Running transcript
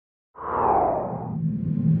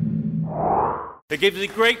It gives me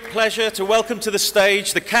great pleasure to welcome to the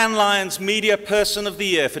stage the Cannes Lions Media Person of the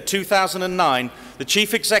Year for 2009, the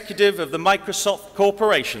Chief Executive of the Microsoft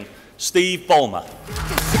Corporation, Steve Ballmer.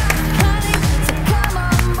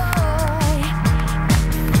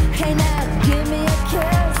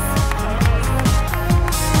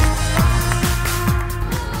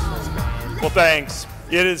 Well, thanks.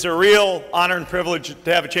 It is a real honor and privilege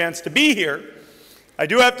to have a chance to be here. I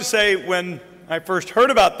do have to say, when I first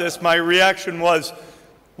heard about this, my reaction was,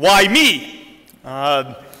 why me?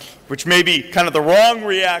 Which may be kind of the wrong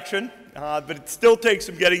reaction, but it still takes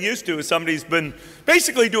some getting used to as somebody who's been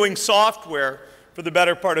basically doing software for the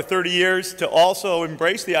better part of 30 years to also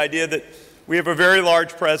embrace the idea that we have a very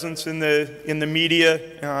large presence in the media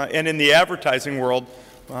and in the advertising world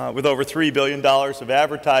with over $3 billion of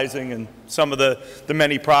advertising and some of the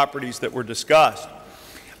many properties that were discussed.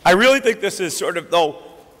 I really think this is sort of, though,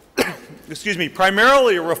 excuse me,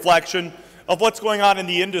 primarily a reflection of what's going on in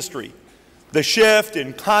the industry. The shift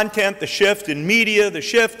in content, the shift in media, the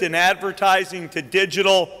shift in advertising to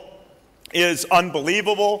digital is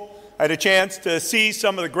unbelievable. I had a chance to see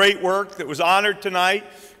some of the great work that was honored tonight.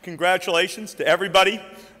 Congratulations to everybody,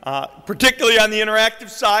 particularly on the interactive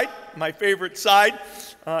side, my favorite side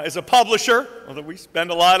as a publisher, although we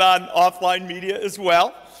spend a lot on offline media as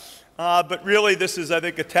well. But really, this is, I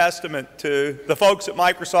think, a testament to the folks at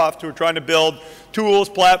Microsoft who are trying to build tools,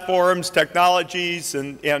 platforms, technologies,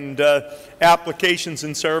 and applications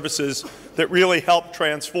and services that really help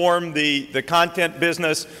transform the content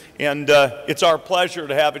business. And it's our pleasure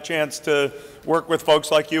to have a chance to work with folks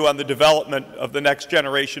like you on the development of the next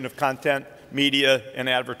generation of content, media, and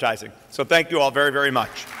advertising. So thank you all very, very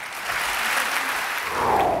much.